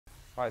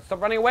Alright,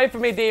 stop running away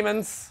from me,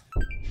 demons.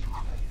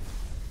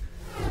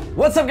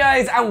 What's up,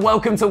 guys, and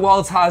welcome to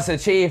World's Hardest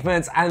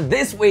Achievements, and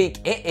this week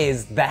it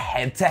is the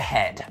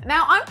head-to-head.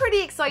 Now, I'm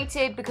pretty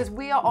excited because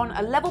we are on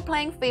a level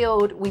playing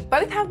field. We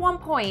both have 1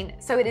 point,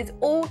 so it is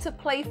all to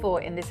play for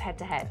in this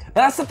head-to-head.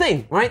 That's the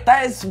thing, right?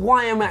 That is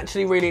why I'm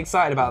actually really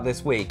excited about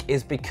this week,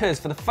 is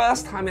because for the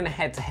first time in a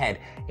head-to-head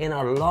in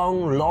a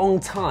long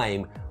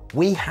time,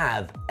 we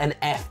have an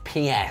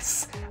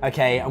FPS,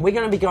 okay? And we're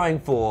gonna be going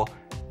for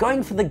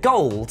the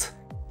gold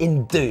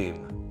in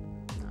Doom.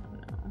 Oh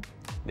no.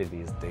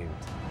 Lydia's doomed.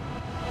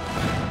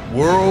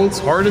 World's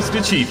Hardest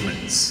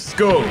Achievements.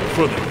 Go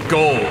for the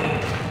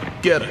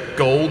gold. Get a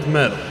gold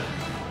medal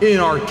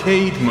in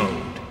arcade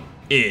mode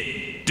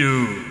in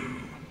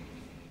Doom.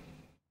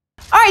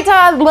 Alright,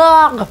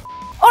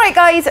 Alright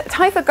guys,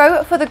 time for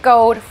go for the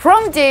gold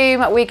from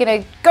Doom. We're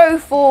gonna go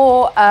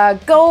for a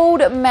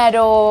gold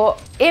medal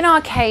in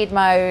arcade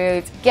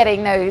mode,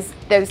 getting those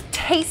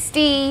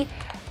tasty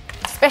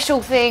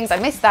special things. I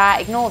missed that,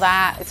 ignore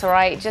that, it's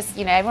alright. Just,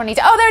 you know, everyone needs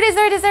to, oh, there it is,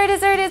 there it is, there it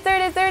is, there it is, there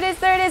it is, there it is,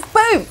 there it is,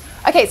 boom!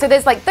 Okay, so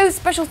there's like those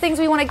special things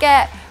we want to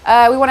get.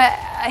 We want to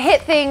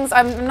hit things.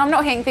 I'm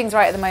not hitting things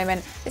right at the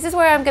moment. This is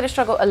where I'm going to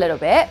struggle a little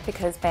bit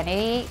because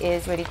Benny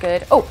is really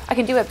good. Oh, I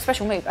can do a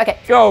special move. Okay.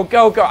 Go,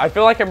 go, go. I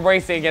feel like I'm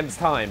racing against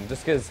time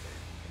just because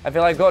I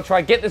feel like I've got to try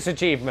and get this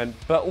achievement,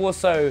 but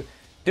also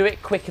do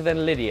it quicker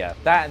than Lydia.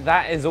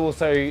 That is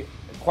also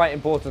quite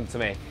important to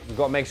me. We've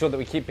got to make sure that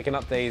we keep picking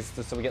up these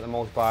just so we get the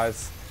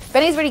multipliers.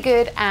 Benny's really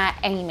good at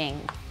aiming,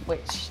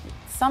 which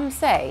some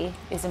say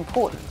is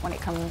important when it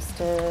comes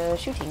to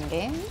shooting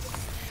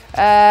games.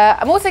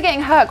 I'm also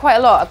getting hurt quite a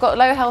lot. I've got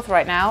low health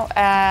right now.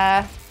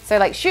 So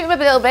like shoot him a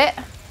little bit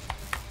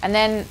and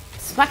then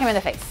smack him in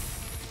the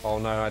face. Oh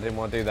no, I didn't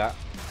want to do that.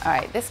 All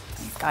right, these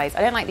guys,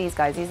 I don't like these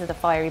guys. These are the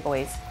fiery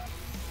boys.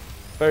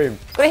 Boom.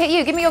 Gotta hit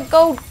you, give me your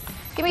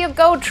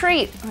gold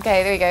treat.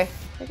 Okay, there you go.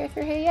 Did I go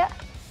through here yet?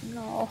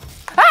 No.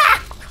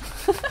 Ah!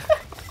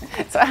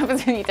 So what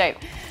happens when you don't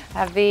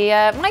have the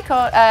mic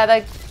on,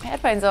 the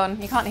headphones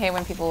on. You can't hear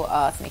when people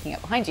are sneaking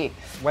up behind you.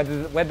 Where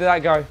did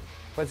that go?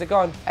 Where's it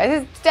gone?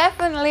 This is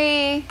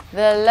definitely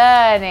the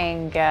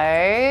learning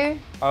go.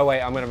 Oh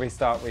wait, I'm gonna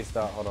restart,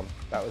 hold on.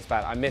 That was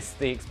bad, I missed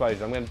the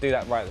explosion. I'm gonna do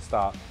that right at the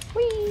start.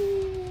 Whee!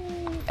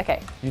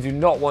 Okay. You do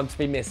not want to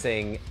be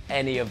missing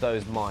any of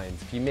those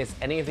mines. If you miss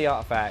any of the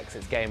artifacts,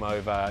 it's game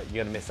over.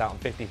 You're gonna miss out on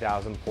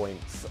 50,000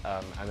 points,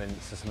 and then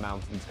it's just a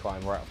mountain to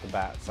climb right off the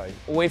bat. So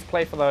always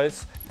play for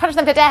those. Punch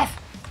them to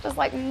death, just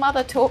like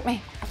Mother taught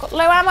me. I've got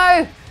low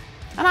ammo,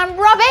 and I'm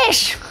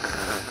rubbish.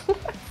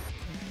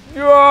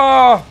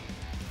 Yeah!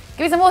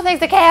 Give me some more things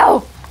to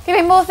kill. Give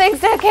me more things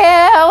to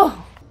kill.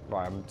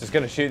 Right, I'm just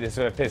gonna shoot this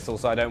with a pistol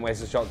so I don't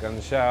waste a shotgun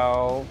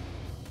shell.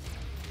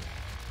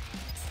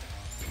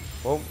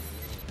 Oh.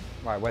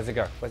 Right, where's it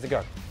go? Where's it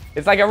go?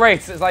 It's like a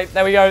race. It's like,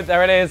 there we go,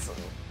 there it is.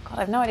 God, I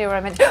have no idea where I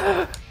meant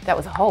to. That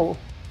was a hole.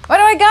 Where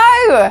do I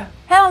go?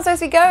 Hell, I'm supposed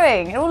to be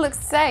going. It all looks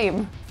the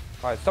same.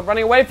 Right, stop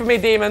running away from me,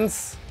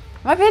 demons.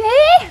 Am I been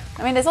here?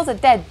 I mean, there's lots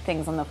of dead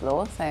things on the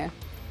floor, so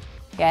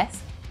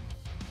yes.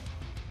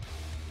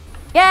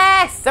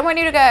 Yes, somewhere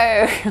new to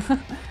go.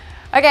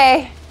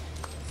 Okay,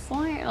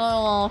 slight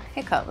little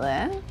hiccup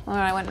there, where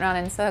I went around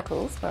in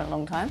circles for a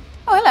long time.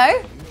 Oh,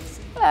 hello.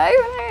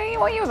 Hello,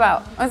 what are you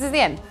about? Oh, this is the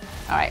end.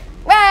 All right,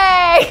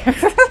 way!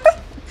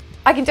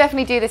 I can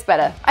definitely do this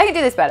better. I can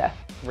do this better.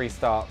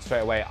 Restart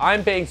straight away.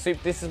 I'm being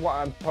super, this is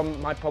what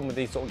my problem with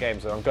these sort of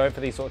games. I'm going for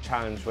these sort of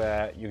challenge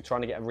where you're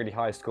trying to get a really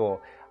high score.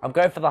 I'm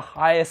going for the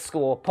highest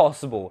score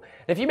possible.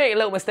 If you make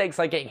little mistakes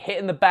like getting hit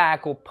in the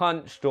back or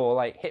punched or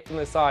like hit from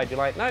the side, you're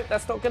like, no,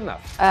 that's not good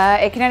enough.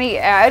 It can only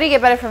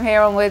get better from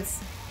here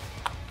onwards.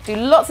 Do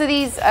lots of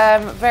these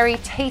very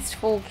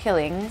tasteful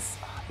killings.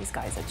 Oh, these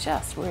guys are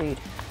just rude.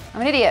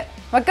 I'm an idiot.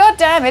 I'm a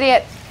goddamn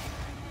idiot.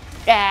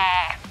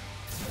 Yeah.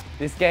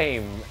 This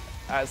game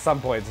at some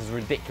points is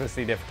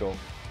ridiculously difficult.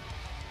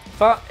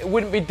 But it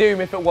wouldn't be Doom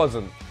if it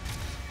wasn't.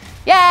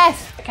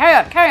 Yes! Carry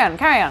on, carry on,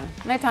 carry on.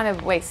 No time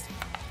to waste.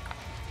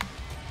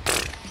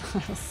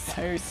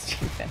 So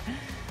stupid.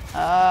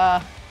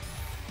 Oh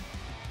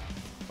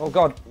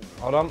god,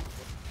 hold on.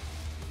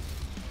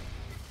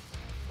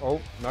 Oh,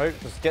 no,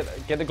 just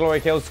get the glory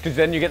kills because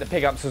then you get the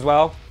pickups as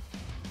well.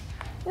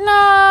 No,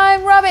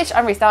 I'm rubbish.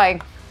 I'm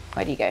restarting.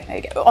 Where do you go? There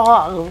you go.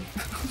 Oh.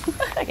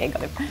 Okay,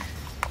 got him.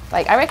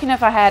 Like, I reckon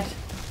if I had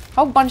a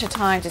whole bunch of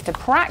time just to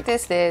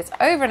practice this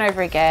over and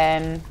over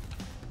again,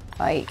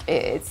 like,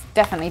 it's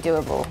definitely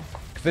doable.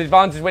 The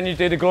advantage when you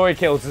do the glory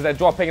kills is they're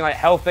dropping like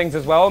health things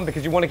as well, and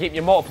because you want to keep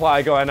your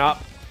multiplier going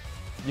up,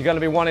 you're going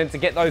to be wanting to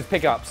get those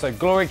pickups. So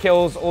glory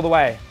kills all the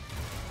way.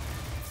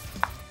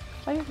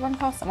 I just run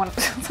past someone.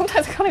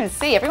 Sometimes I can't even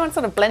see. Everyone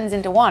sort of blends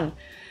into one.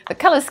 The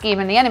colour scheme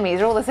and the enemies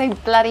are all the same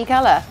bloody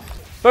colour.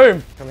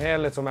 Boom! Come here,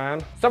 little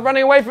man. Stop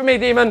running away from me,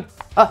 demon!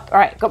 Oh,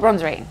 alright, got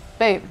bronze rating.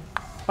 Boom.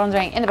 Bronze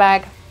rating in the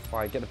bag.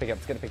 Alright, get the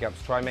pickups, get the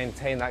pickups. Try and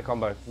maintain that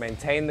combo.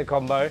 Maintain the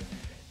combo.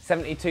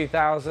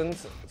 72,000.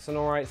 It's an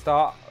alright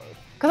start.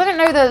 Because I don't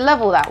know the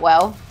level that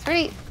well, it's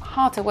really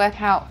hard to work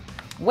out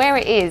where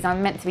it is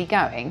I'm meant to be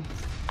going.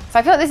 So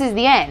I feel like this is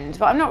the end,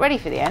 but I'm not ready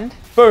for the end.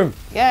 Boom.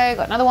 Yeah,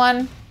 got another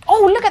one.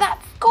 Oh, look at that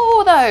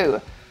score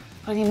though.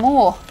 I need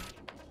more.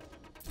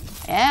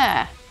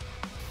 Yeah.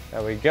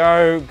 There we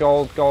go.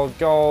 Gold, gold,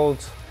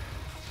 gold.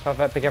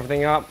 Perfect, pick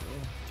everything up.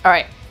 All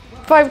right,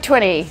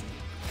 520.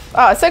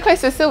 Oh, so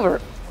close to a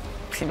silver.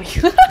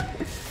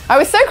 I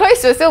was so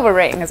close to a silver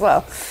ring as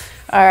well.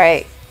 All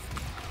right.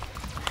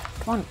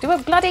 Come on, do a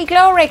bloody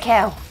glory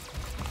kill.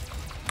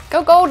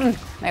 Go golden.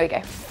 There we go.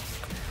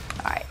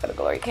 All right, got a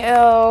glory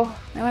kill.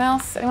 Anyone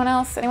else? Anyone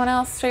else? Anyone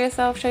else? Show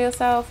yourself, show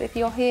yourself if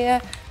you're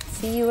here.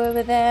 See you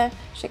over there,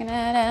 shaking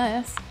that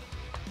ass.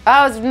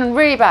 That was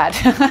really bad.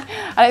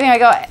 I don't think I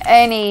got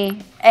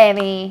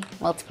any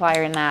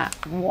multiplier in that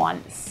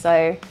once,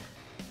 so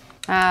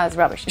that was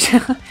rubbish.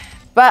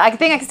 But I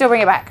think I can still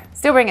bring it back.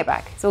 Still bring it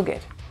back. It's all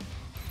good.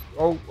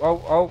 Oh,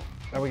 oh, oh.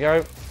 There we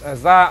go.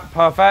 There's that.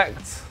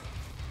 Perfect.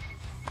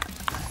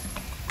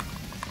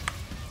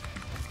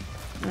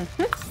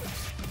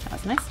 That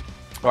was nice.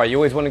 Right, you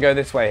always want to go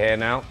this way here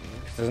now.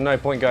 There's no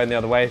point going the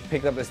other way.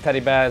 Picked up this teddy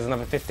bear. There's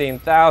another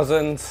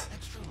 15,000.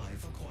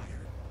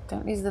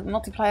 Don't lose the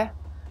multiplier.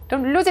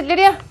 Don't lose it,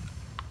 Lydia.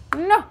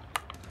 No.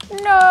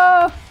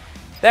 No.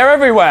 They're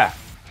everywhere.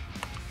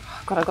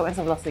 God, I got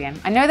myself lost again.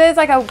 I know there's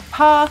like a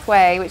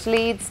pathway which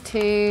leads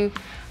to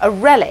a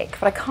relic,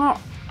 but I can't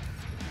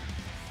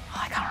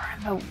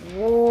remember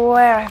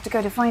where I have to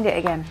go to find it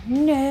again.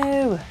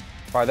 No.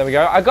 Right, there we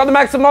go. I got the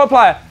maximum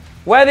multiplier.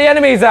 Where are the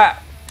enemies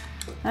at?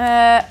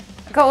 I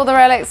got all the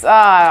relics.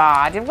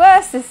 Ah, I did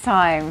worse this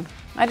time.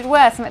 I did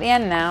worse. I'm at the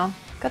end now.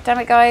 God damn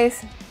it,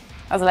 guys.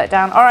 That was a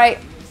letdown. All right,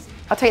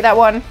 I'll take that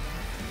one.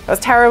 That was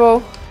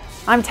terrible.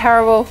 I'm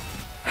terrible.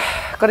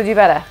 Got to do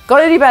better. Got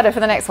to do better for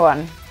the next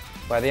one.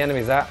 Where are the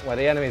enemies at? Where are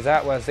the enemies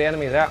at? Where's the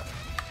enemies at?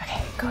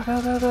 Okay, go,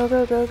 go, go, go,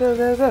 go, go, go,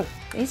 go, go.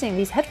 Using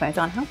these headphones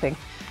aren't helping.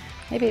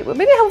 Maybe it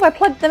help if I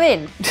plugged them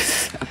in.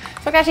 So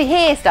I can actually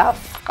hear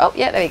stuff. Oh,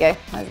 yeah, there we go.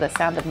 There's the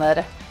sound of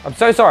murder. I'm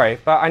so sorry,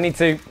 but I need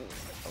to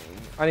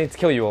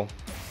kill you all.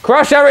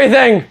 Crush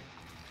everything!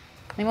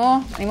 Any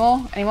more? Any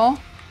more? Any more?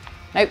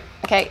 Nope.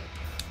 Okay.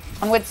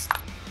 Onwards.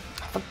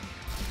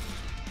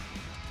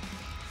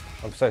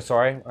 I'm so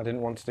sorry. I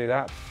didn't want to do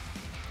that.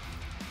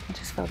 I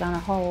just fell down a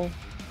hole.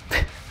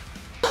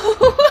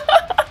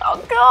 Oh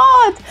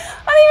God!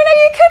 I didn't even know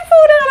you could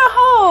fall down a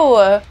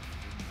hole!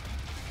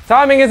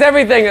 Timing is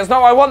everything. It's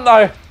not what I want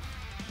though.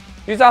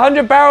 Use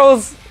 100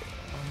 barrels.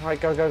 All right,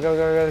 go, go, go, go,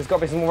 go. There's got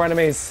to be some more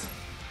enemies.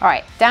 All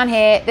right, down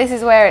here. This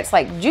is where it's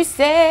like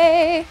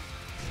juicy.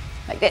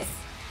 Like this.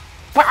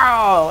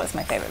 Wow! That's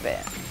my favorite bit.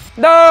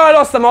 No, I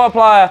lost the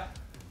multiplier.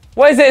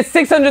 What is it? It's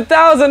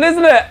 600,000,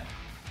 isn't it?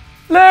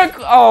 Look!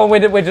 Oh,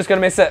 we're just going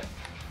to miss it.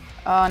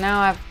 Oh, now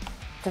I've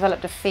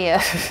developed a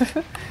fear.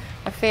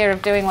 A fear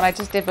of doing what I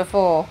just did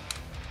before.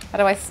 How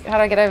do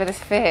I get over this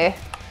fear?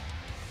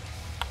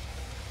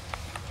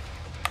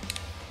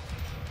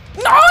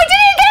 No, I did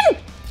it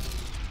again!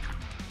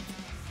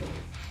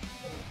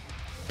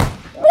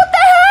 What the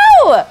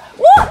hell?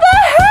 What the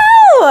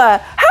hell? How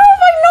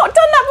have I not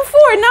done that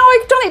before and now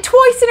I've done it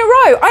twice in a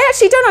row? I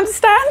actually don't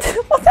understand.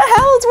 What the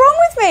hell's wrong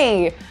with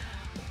me?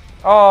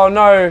 Oh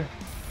no.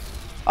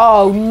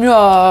 Oh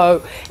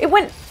no. It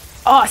went,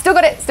 oh, still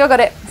got it, still got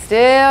it,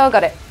 still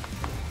got it.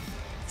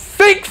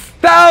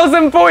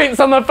 6,000 points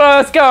on the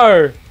first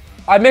go.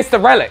 I missed the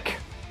relic.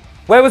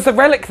 Where was the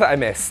relic that I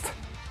missed?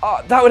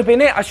 Oh, that would have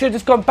been it. I should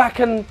have just gone back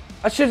and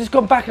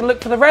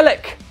looked for the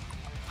relic.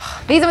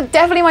 These are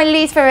definitely my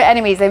least favorite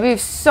enemies. They move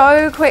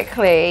so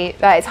quickly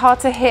that it's hard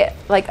to hit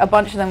like a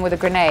bunch of them with a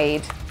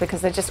grenade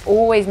because they're just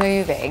always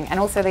moving. And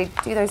also they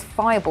do those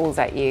fireballs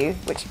at you,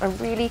 which are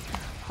really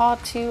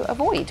hard to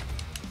avoid.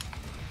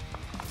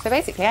 So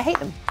basically, I hate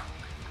them.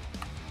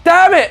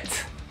 Damn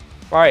it!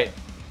 Right,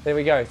 there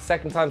we go.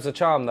 Second time's the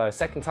charm though.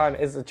 Second time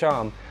is the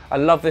charm. I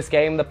love this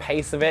game. The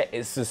pace of it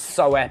is just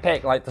so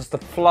epic. Like just the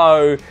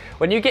flow.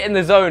 When you get in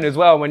the zone as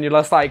well, when you're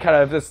just like kind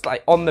of just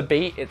like on the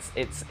beat, it's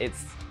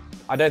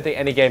I don't think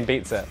any game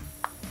beats it.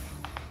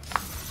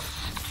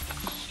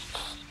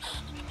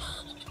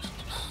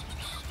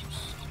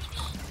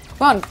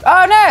 Come on.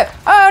 Oh no!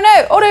 Oh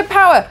no! Auto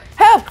power!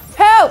 Help!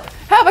 Help!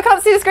 Help! I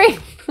can't see the screen.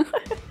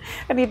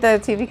 I need the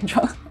TV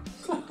controller.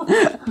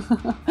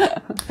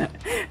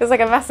 There's like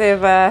a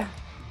massive, the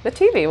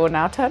TV will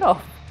now turn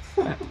off.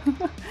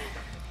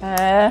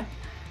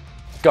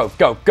 Go,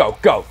 go, go,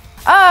 go.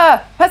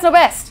 Ah, personal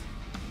best.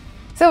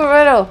 Silver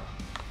medal.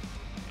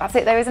 That's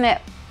it though, isn't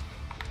it?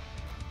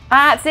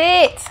 That's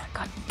it.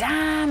 God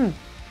damn.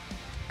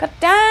 God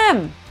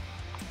damn.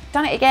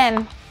 Done it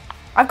again.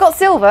 I've got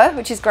silver,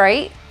 which is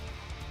great.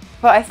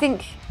 But I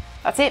think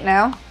that's it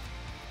now.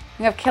 I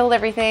think I've killed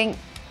everything.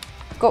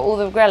 I've got all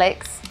the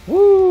relics.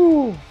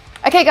 Woo.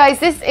 Okay guys,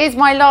 this is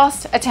my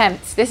last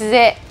attempt. This is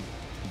it.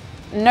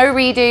 No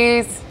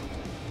redos.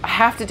 I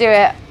have to do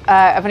it.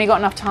 I've only got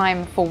enough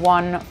time for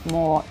one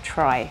more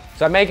try.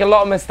 So I make a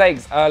lot of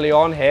mistakes early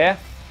on here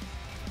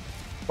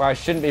where I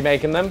shouldn't be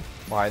making them.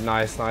 Right,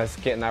 nice, nice.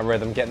 Getting that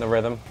rhythm, getting the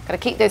rhythm. Gotta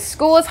keep those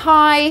scores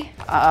high.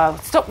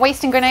 Stop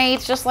wasting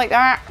grenades just like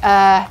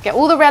that. Get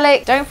all the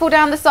relic. Don't fall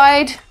down the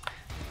side.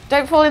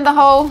 Don't fall in the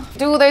hole.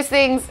 Do all those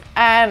things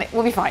and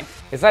we'll be fine.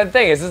 It's that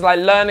thing, it's just like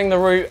learning the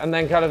route and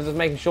then kind of just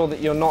making sure that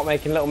you're not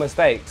making little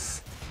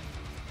mistakes.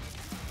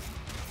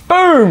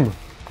 Boom!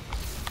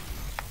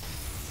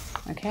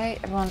 Okay,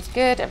 everyone's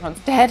good, everyone's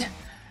dead.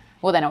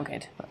 Well, they're not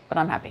good, but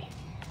I'm happy.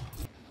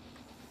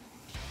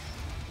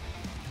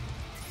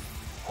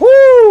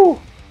 Woo!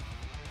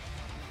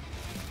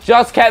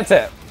 Just kept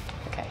it.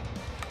 Okay.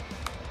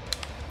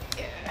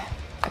 Yeah.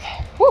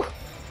 Okay, woo!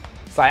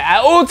 It's like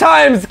at all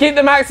times, keep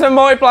the maximum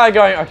multiplier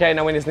going. Okay,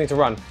 now we just need to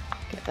run.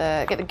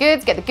 Get the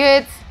goods, get the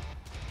goods.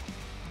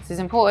 This is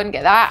important,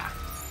 get that.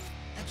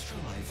 Extra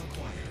life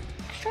acquired.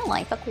 Extra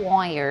life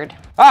acquired.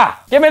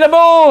 Ah, give me the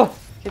ball!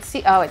 You can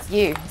see, oh, it's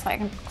you. It's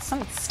like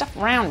some stuff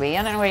around me.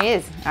 I don't know where he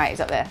is. All right, he's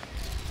up there.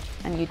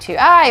 And you too.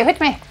 Ah, you hit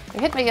me.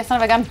 You hit me, you son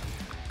of a gun.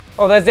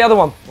 Oh, there's the other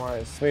one.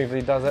 Right,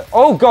 smoothly does it.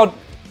 Oh, God.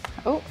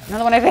 Oh,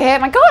 another one over here.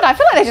 My God, I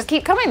feel like they just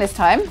keep coming this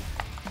time.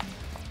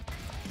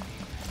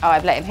 Oh,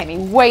 I've let him hit me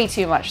way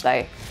too much,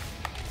 though.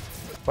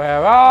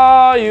 Where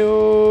are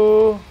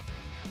you?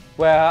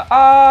 Where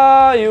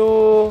are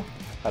you?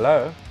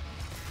 Hello?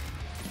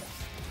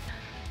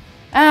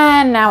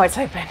 And now it's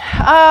open.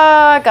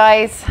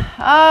 Guys.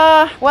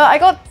 Well, I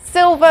got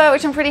silver,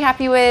 which I'm pretty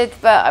happy with,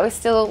 but I was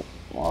still,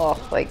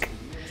 like,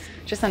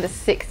 just under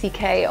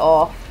 60k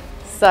off.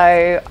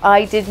 So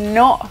I did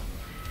not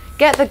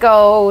get the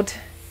gold.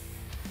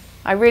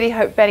 I really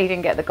hope Benny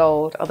didn't get the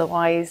gold.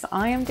 Otherwise,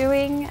 I am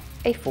doing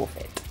a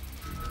forfeit.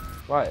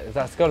 Right,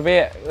 that's got to be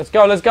it. Let's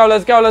go, let's go,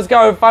 let's go, let's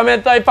go.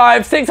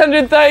 535,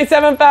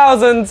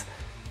 637,000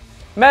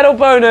 medal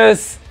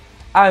bonus.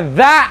 And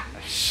that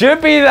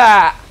should be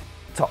that.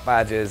 Top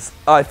badges.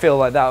 I feel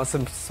like that was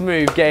some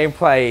smooth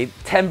gameplay.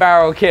 10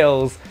 barrel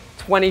kills,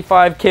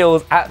 25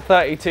 kills at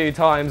 32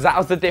 times. That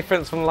was the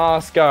difference from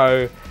last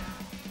go.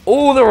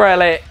 All the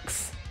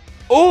relics,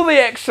 all the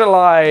extra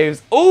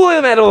lives, all the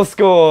medal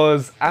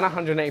scores, and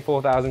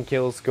 184,000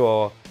 kills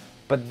score.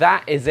 But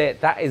that is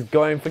it. That is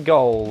going for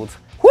gold.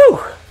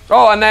 Whew!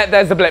 Oh, and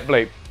there's the blip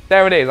bloop.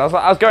 There it is. I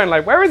was going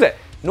like, where is it?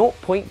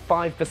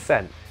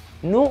 0.5%.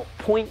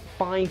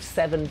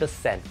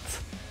 0.57%.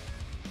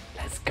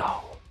 Let's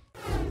go.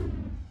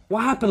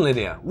 What happened,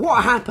 Lydia?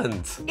 What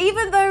happened?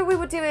 Even though we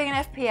were doing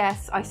an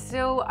FPS, I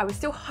was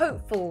still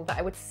hopeful that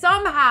I would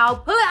somehow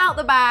pull it out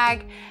the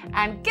bag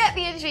and get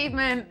the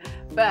achievement,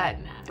 but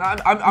no.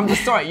 I'm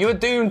just sorry, you were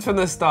doomed from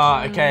the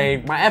start,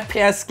 okay? My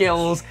FPS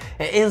skills,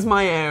 it is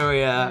my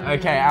area,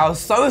 okay? I was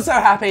so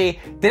happy,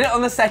 did it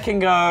on the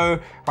second go.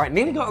 Right,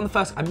 nearly got on the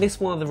first, I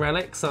missed one of the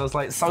relics, so I was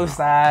like so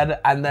sad,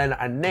 and then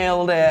I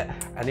nailed it,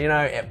 and you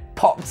know, it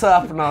popped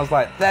up, and I was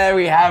like, there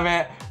we have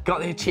it,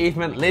 got the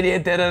achievement, Lydia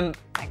didn't.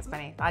 Thanks,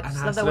 Benny. I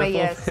just love the way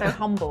you're so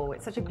humble.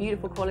 It's such a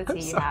beautiful quality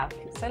you have.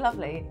 It's so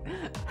lovely.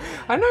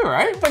 I know,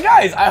 right? But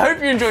guys, I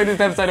hope you enjoyed this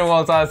episode of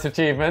World's Hardest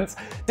Achievements.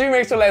 Do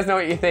make sure to let us know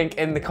what you think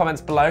in the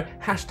comments below.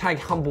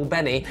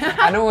 #HumbleBenny.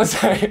 And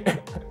also,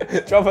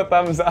 drop a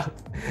thumbs up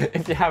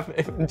if you have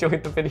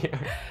enjoyed the video.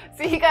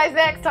 See you guys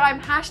next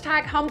time.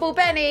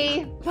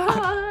 #HumbleBenny.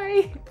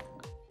 Bye.